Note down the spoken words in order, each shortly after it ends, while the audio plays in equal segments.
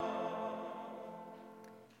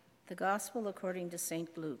The Gospel according to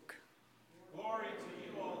St. Luke. Glory to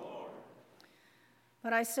you, O Lord.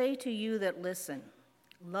 But I say to you that listen,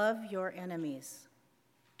 love your enemies.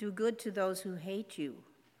 Do good to those who hate you.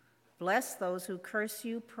 Bless those who curse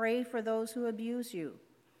you. Pray for those who abuse you.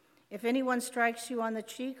 If anyone strikes you on the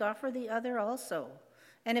cheek, offer the other also.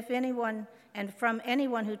 And from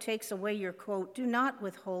anyone who takes away your coat, do not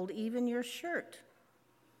withhold even your shirt.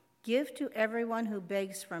 Give to everyone who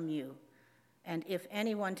begs from you. And if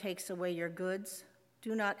anyone takes away your goods,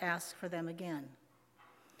 do not ask for them again.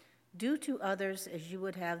 Do to others as you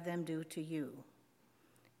would have them do to you.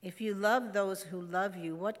 If you love those who love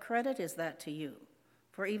you, what credit is that to you?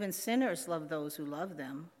 For even sinners love those who love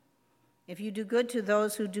them. If you do good to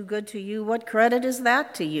those who do good to you, what credit is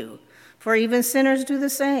that to you? For even sinners do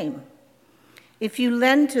the same. If you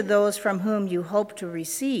lend to those from whom you hope to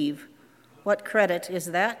receive, what credit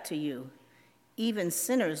is that to you? Even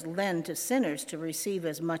sinners lend to sinners to receive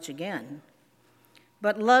as much again.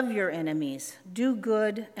 But love your enemies, do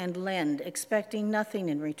good and lend, expecting nothing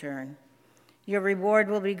in return. Your reward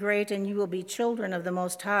will be great, and you will be children of the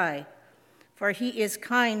Most High, for he is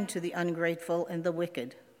kind to the ungrateful and the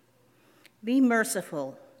wicked. Be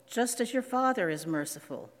merciful, just as your Father is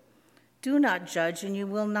merciful. Do not judge, and you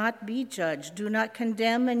will not be judged. Do not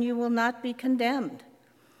condemn, and you will not be condemned.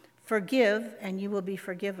 Forgive, and you will be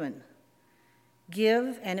forgiven.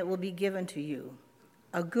 Give, and it will be given to you.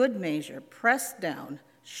 A good measure, pressed down,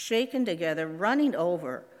 shaken together, running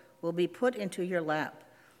over, will be put into your lap.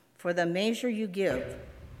 For the measure you give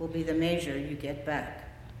will be the measure you get back.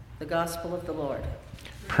 The Gospel of the Lord.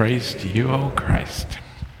 Praise to you, O Christ.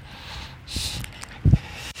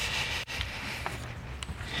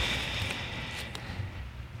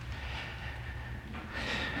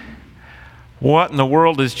 What in the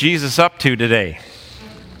world is Jesus up to today?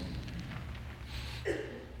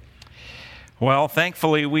 Well,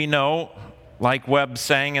 thankfully we know, like Webb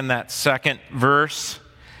sang in that second verse,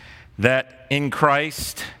 that in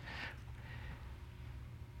Christ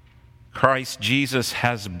Jesus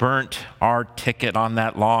has burnt our ticket on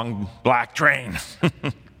that long black train.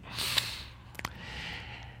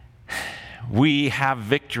 We have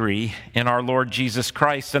victory in our Lord Jesus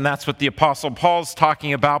Christ, and that's what the Apostle Paul's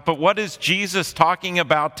talking about. But what is Jesus talking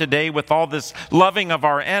about today with all this loving of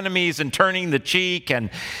our enemies and turning the cheek and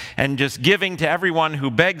just giving to everyone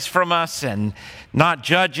who begs from us and not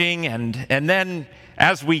judging, and then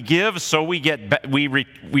as we give, so we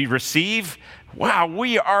receive? Wow,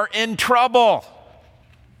 we are in trouble.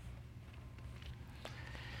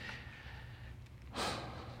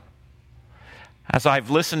 As I've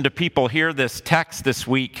listened to people hear this text this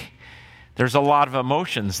week, there's a lot of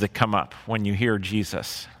emotions that come up when you hear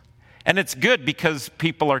Jesus. And it's good because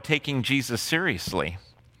people are taking Jesus seriously.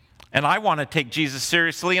 And I want to take Jesus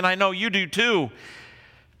seriously, and I know you do too.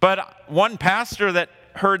 But one pastor that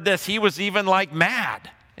heard this, he was even like mad.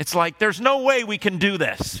 It's like, there's no way we can do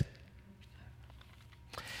this.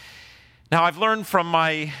 Now, I've learned from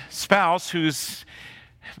my spouse, who's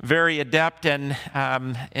very adept in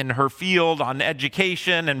her field on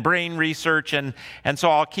education and brain research, and so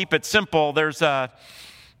I'll keep it simple. There's a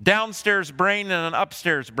downstairs brain and an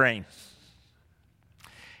upstairs brain.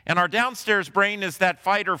 And our downstairs brain is that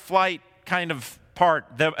fight or flight kind of part,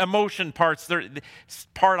 the emotion parts, the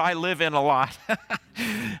part I live in a lot.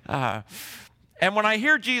 And when I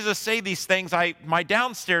hear Jesus say these things, my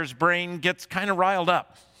downstairs brain gets kind of riled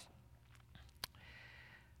up.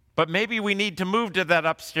 But maybe we need to move to that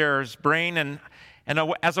upstairs brain, and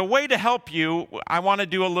as a way to help you, I want to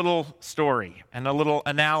do a little story and a little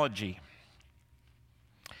analogy.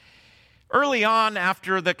 Early on,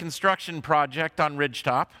 after the construction project on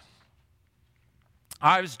Ridgetop,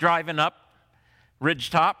 I was driving up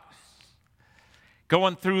Ridgetop,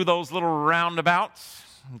 going through those little roundabouts.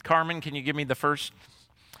 Carmen, can you give me the first?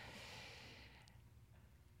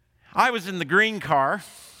 I was in the green car.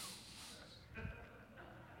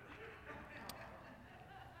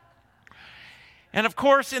 And of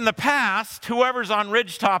course, in the past, whoever's on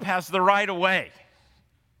Ridgetop has the right of way.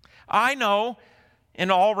 I know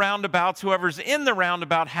in all roundabouts, whoever's in the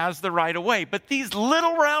roundabout has the right of way. But these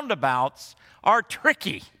little roundabouts are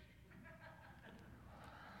tricky.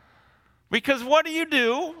 Because what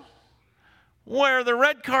do where the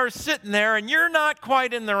red car's sitting there and you're not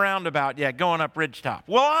quite in the roundabout yet going up Ridgetop?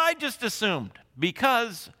 Well, I just assumed,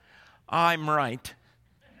 because I'm right,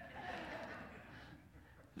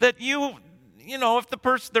 that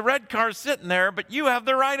if the red car's sitting there, but you have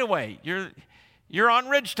the right of way. You're on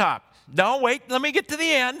Ridgetop. No, wait, let me get to the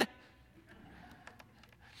end.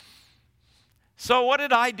 So what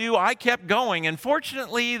did I do? I kept going, and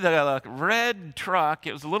fortunately, the red truck,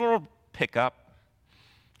 it was a little pickup,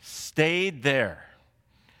 stayed there.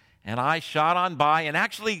 And I shot on by and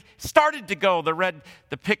actually started to go.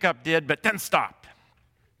 The pickup did, but then stopped.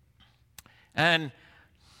 And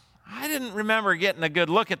I didn't remember getting a good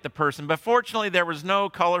look at the person, but fortunately there was no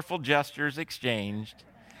colorful gestures exchanged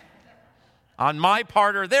on my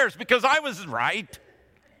part or theirs, because I was right.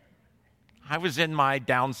 I was in my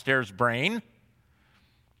downstairs brain.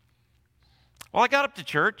 Well, I got up to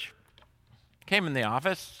church, came in the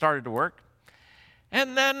office, started to work,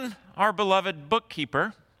 and then our beloved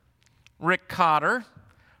bookkeeper, Rick Cotter,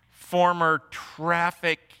 former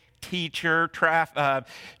traffic teacher,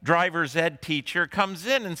 driver's ed teacher, comes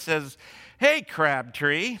in and says, "Hey,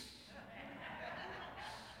 Crabtree,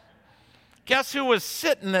 guess who was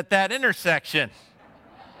sitting at that intersection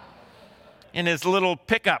in his little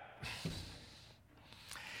pickup?"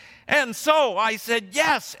 And so I said,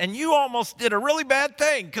 "Yes, and you almost did a really bad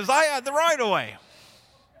thing because I had the right of way."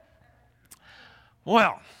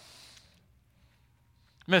 Well,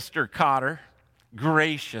 Mr. Cotter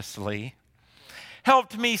graciously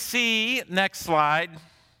helped me see, next slide,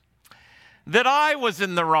 that I was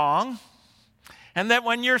in the wrong, and that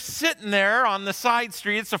when you're sitting there on the side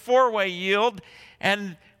street, it's a four-way yield,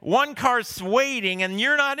 and one car's waiting and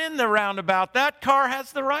you're not in the roundabout, that car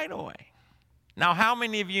has the right of way. Now, how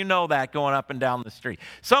many of you know that going up and down the street?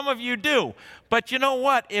 Some of you do, but you know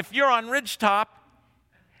what? If you're on Ridgetop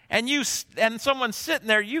and someone's sitting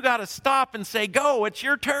there, you got to stop and say, "Go, it's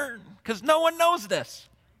your turn," because no one knows this.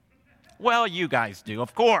 Well, you guys do,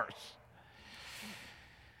 of course.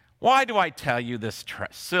 Why do I tell you this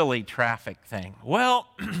silly traffic thing? Well,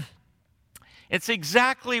 it's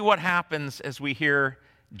exactly what happens as we hear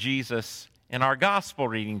Jesus in our gospel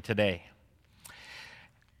reading today.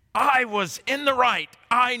 I was in the right.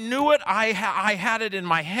 I knew it. I had it in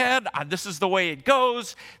my head. This is the way it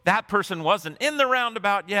goes. That person wasn't in the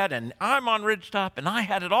roundabout yet, and I'm on Ridgetop, and I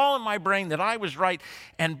had it all in my brain that I was right.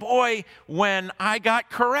 And boy, when I got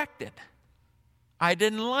corrected, I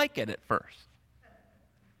didn't like it at first.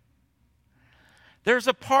 There's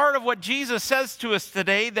a part of what Jesus says to us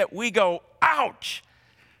today that we go, "Ouch!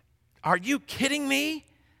 Are you kidding me?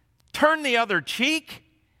 Turn the other cheek?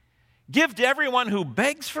 Give to everyone who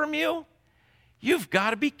begs from you? You've got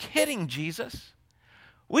to be kidding, Jesus.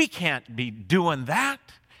 We can't be doing that."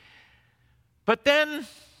 But then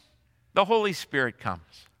the Holy Spirit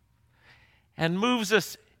comes and moves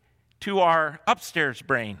us to our upstairs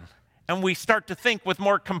brain, and we start to think with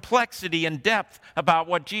more complexity and depth about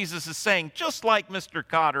what Jesus is saying, just like Mr.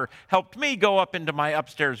 Cotter helped me go up into my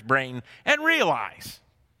upstairs brain and realize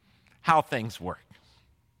how things work.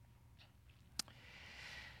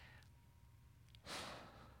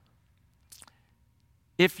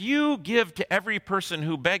 If you give to every person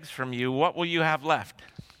who begs from you, what will you have left?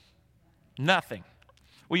 Nothing.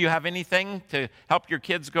 Will you have anything to help your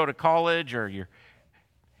kids go to college or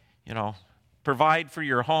provide for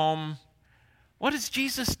your home? What is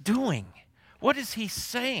Jesus doing? What is he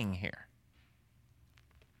saying here?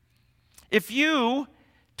 If you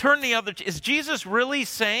turn the other, is Jesus really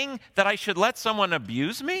saying that I should let someone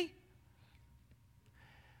abuse me?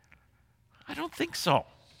 I don't think so.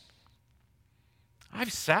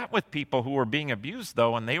 I've sat with people who were being abused,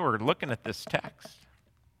 though, and they were looking at this text.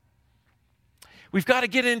 We've got to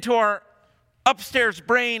get into our upstairs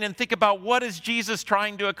brain and think about what is Jesus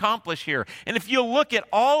trying to accomplish here. And if you look at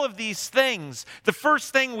all of these things, the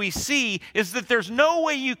first thing we see is that there's no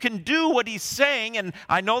way you can do what he's saying, and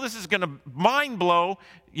I know this is going to mind blow,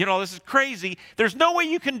 this is crazy. There's no way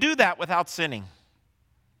you can do that without sinning.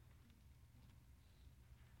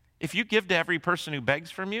 If you give to every person who begs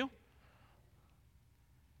from you,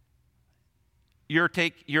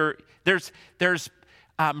 there's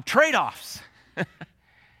trade-offs.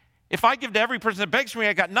 If I give to every person that begs from me,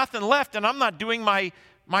 I got nothing left, and I'm not doing my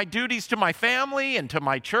duties to my family and to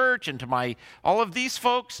my church and to all of these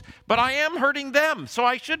folks, but I am hurting them, so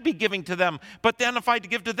I should be giving to them. But then if I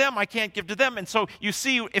give to them, I can't give to them. And so you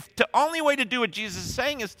see, if the only way to do what Jesus is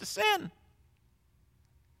saying is to sin.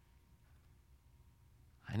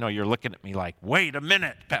 I know you're looking at me like, wait a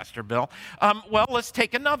minute, Pastor Bill. Well, let's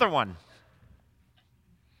take another one.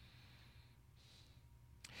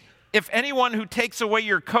 If anyone who takes away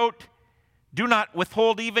your coat, do not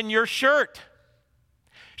withhold even your shirt.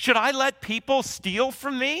 Should I let people steal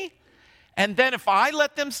from me? And then if I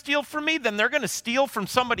let them steal from me, then they're going to steal from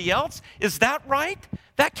somebody else? Is that right?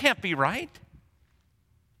 That can't be right.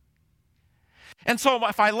 And so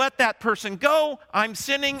if I let that person go, I'm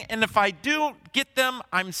sinning. And if I do get them,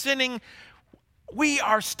 I'm sinning. We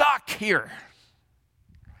are stuck here.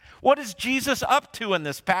 What is Jesus up to in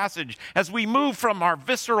this passage as we move from our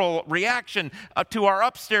visceral reaction to our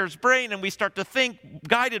upstairs brain and we start to think,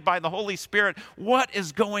 guided by the Holy Spirit, what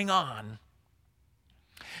is going on?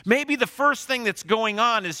 Maybe the first thing that's going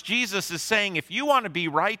on is Jesus is saying, if you want to be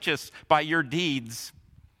righteous by your deeds,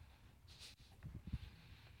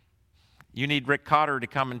 you need Rick Cotter to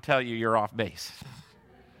come and tell you you're off base.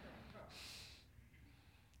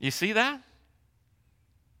 You see that?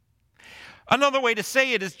 Another way to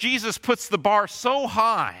say it is Jesus puts the bar so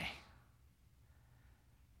high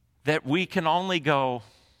that we can only go,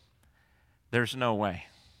 there's no way.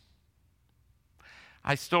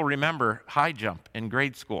 I still remember high jump in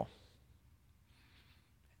grade school.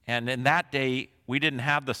 And in that day, we didn't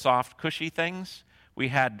have the soft, cushy things. We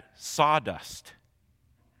had sawdust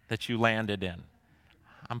that you landed in.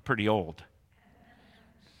 I'm pretty old.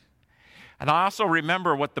 And I also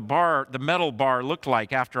remember what the metal bar looked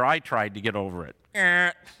like after I tried to get over it.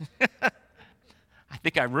 I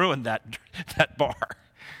think I ruined that bar.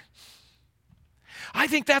 I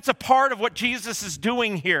think that's a part of what Jesus is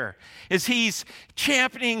doing here, is he's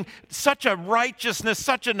championing such a righteousness,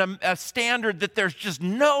 such a standard that there's just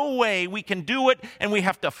no way we can do it, and we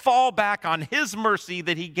have to fall back on his mercy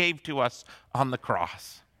that he gave to us on the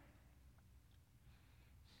cross.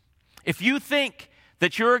 If you think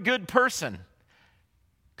that you're a good person,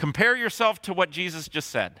 compare yourself to what Jesus just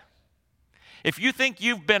said. If you think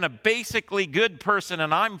you've been a basically good person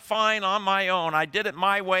and I'm fine on my own, I did it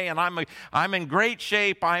my way and I'm in great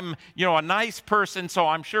shape, I'm a nice person, so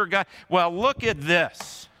I'm sure God, well, look at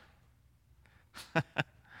this.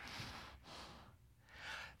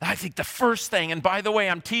 I think the first thing, and by the way,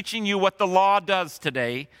 I'm teaching you what the law does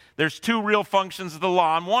today. There's two real functions of the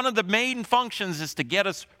law, and one of the main functions is to get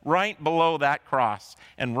us right below that cross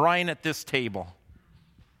and right at this table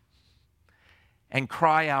and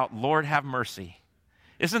cry out, Lord, have mercy.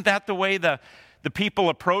 Isn't that the way the people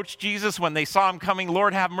approached Jesus when they saw him coming?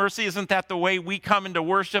 Lord, have mercy. Isn't that the way we come into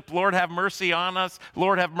worship? Lord, have mercy on us.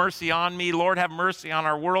 Lord, have mercy on me. Lord, have mercy on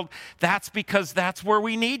our world. That's because that's where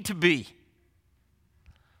we need to be.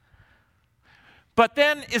 But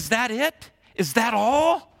then, is that it? Is that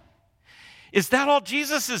all? Is that all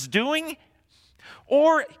Jesus is doing?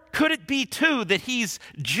 Or could it be, too, that he's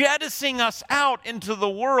jettisoning us out into the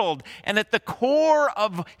world, and at the core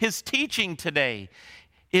of his teaching today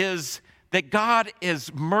is that God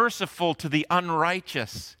is merciful to the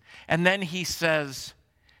unrighteous. And then he says,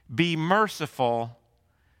 be merciful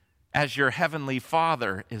as your heavenly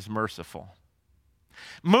Father is merciful.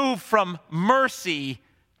 Move from mercy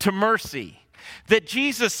to mercy. That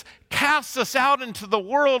Jesus casts us out into the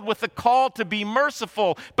world with a call to be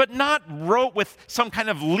merciful, but not wrote with some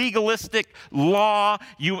kind of legalistic law.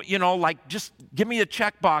 Like, just give me a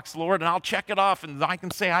checkbox, Lord, and I'll check it off, and I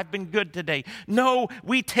can say I've been good today. No,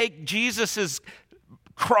 we take Jesus's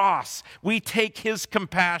cross, we take his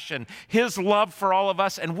compassion, his love for all of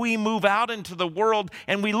us, and we move out into the world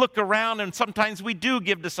and we look around, and sometimes we do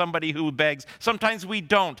give to somebody who begs, sometimes we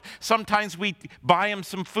don't, sometimes we buy him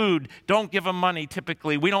some food, don't give him money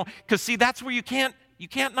typically. We don't, because see, that's where you can't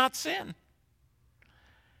not sin.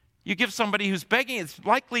 You give somebody who's begging, it's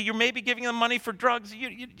likely you're maybe giving them money for drugs.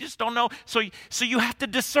 You just don't know. So you have to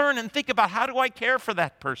discern and think about, how do I care for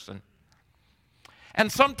that person? And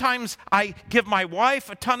sometimes I give my wife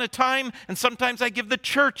a ton of time, and sometimes I give the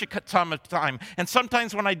church a ton of time. And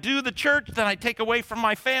sometimes when I do the church, then I take away from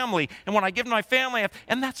my family. And when I give my family,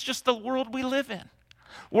 and that's just the world we live in,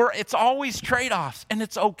 where it's always trade-offs, and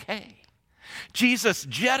it's okay. Jesus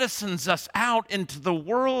jettisons us out into the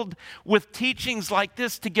world with teachings like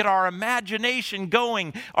this to get our imagination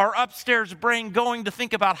going, our upstairs brain going, to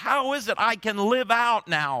think about, how is it I can live out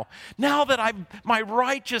now that my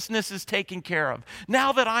righteousness is taken care of,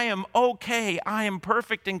 now that I am okay, I am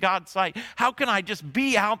perfect in God's sight. How can I just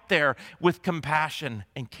be out there with compassion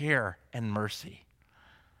and care and mercy?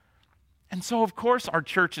 And so, of course, our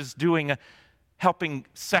church is helping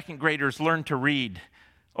second graders learn to read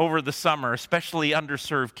over the summer, especially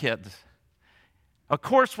underserved kids. Of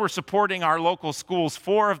course, we're supporting our local schools,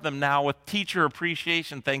 4 of them now, with teacher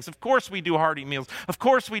appreciation things. Of course, we do hearty meals. Of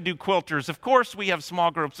course, we do quilters. Of course, we have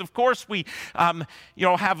small groups. Of course, we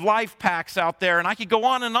have life packs out there. And I could go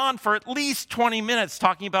on for at least 20 minutes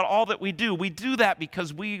talking about all that we do. We do that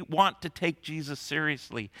because we want to take Jesus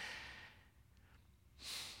seriously.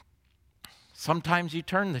 Sometimes you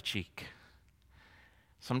turn the cheek.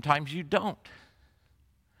 Sometimes you don't.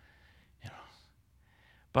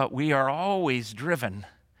 But we are always driven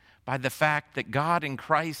by the fact that God in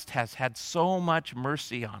Christ has had so much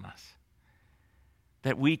mercy on us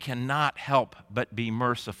that we cannot help but be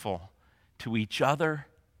merciful to each other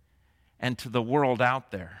and to the world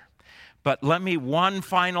out there. But one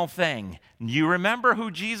final thing. You remember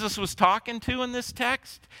who Jesus was talking to in this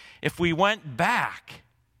text? If we went back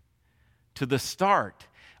to the start,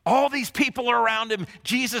 all these people are around him.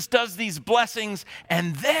 Jesus does these blessings.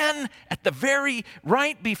 And then at the very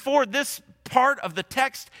right before this part of the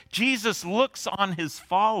text, Jesus looks on his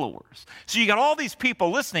followers. So you got all these people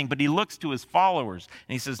listening, but he looks to his followers.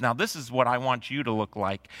 And he says, now this is what I want you to look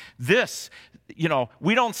like. This,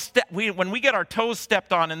 we don't when we get our toes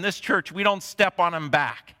stepped on in this church, we don't step on them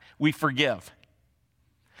back. We forgive.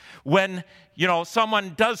 When,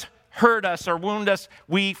 someone does hurt us or wound us,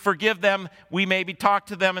 we forgive them. We maybe talk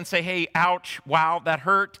to them and say, hey, ouch, wow, that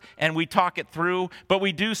hurt, and we talk it through, but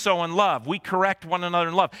we do so in love. We correct one another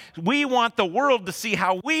in love. We want the world to see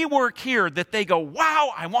how we work here, that they go,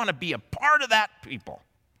 wow, I want to be a part of that people.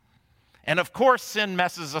 And of course, sin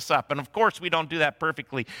messes us up, and of course, we don't do that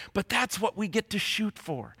perfectly, but that's what we get to shoot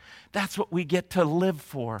for. That's what we get to live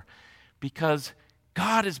for, because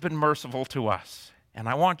God has been merciful to us. And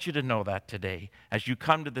I want you to know that today as you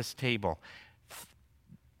come to this table.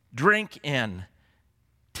 Drink in,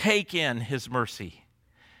 take in his mercy,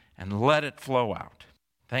 and let it flow out.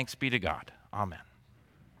 Thanks be to God. Amen.